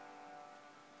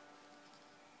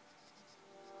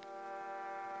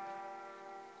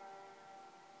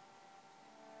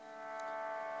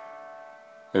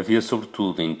Havia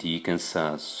sobretudo em ti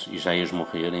cansaço, e já ias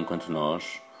morrer enquanto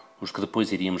nós, os que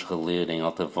depois iríamos reler em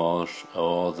alta voz a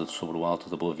ode sobre o alto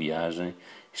da boa viagem,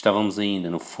 estávamos ainda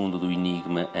no fundo do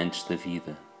enigma antes da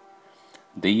vida.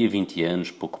 Daí a 20 anos,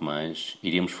 pouco mais,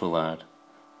 iríamos falar,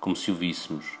 como se o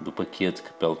víssemos, do paquete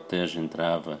que pelo Tejo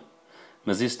entrava,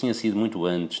 mas esse tinha sido muito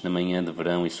antes, na manhã de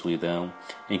verão e solidão,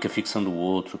 em que a ficção do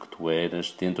outro que tu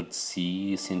eras, dentro de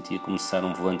si, sentia começar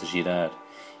um volante a girar,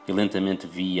 e lentamente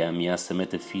via a ameaça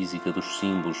metafísica dos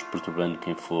símbolos perturbando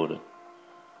quem fora.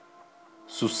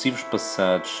 Sucessivos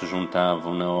passados se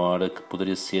juntavam na hora que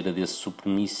poderia ser a desse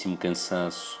supremíssimo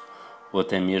cansaço, ou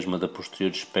até mesmo a da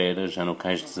posterior espera já no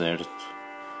cais deserto,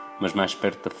 mas mais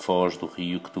perto da foz do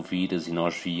rio que tu viras e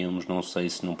nós víamos, não sei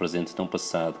se num presente tão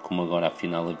passado como agora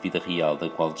afinal a vida real da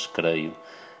qual descreio,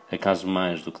 acaso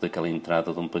mais do que daquela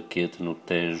entrada de um paquete no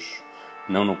Tejo,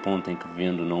 não no ponto em que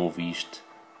vendo não ouviste,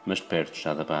 mas perto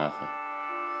já da barra.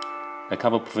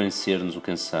 Acaba por vencer-nos o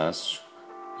cansaço,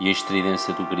 e a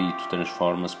estridência do grito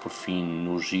transforma-se por fim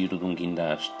no giro de um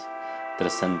guindaste,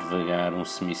 traçando devagar um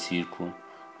semicírculo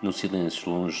no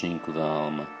silêncio longínquo da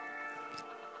alma.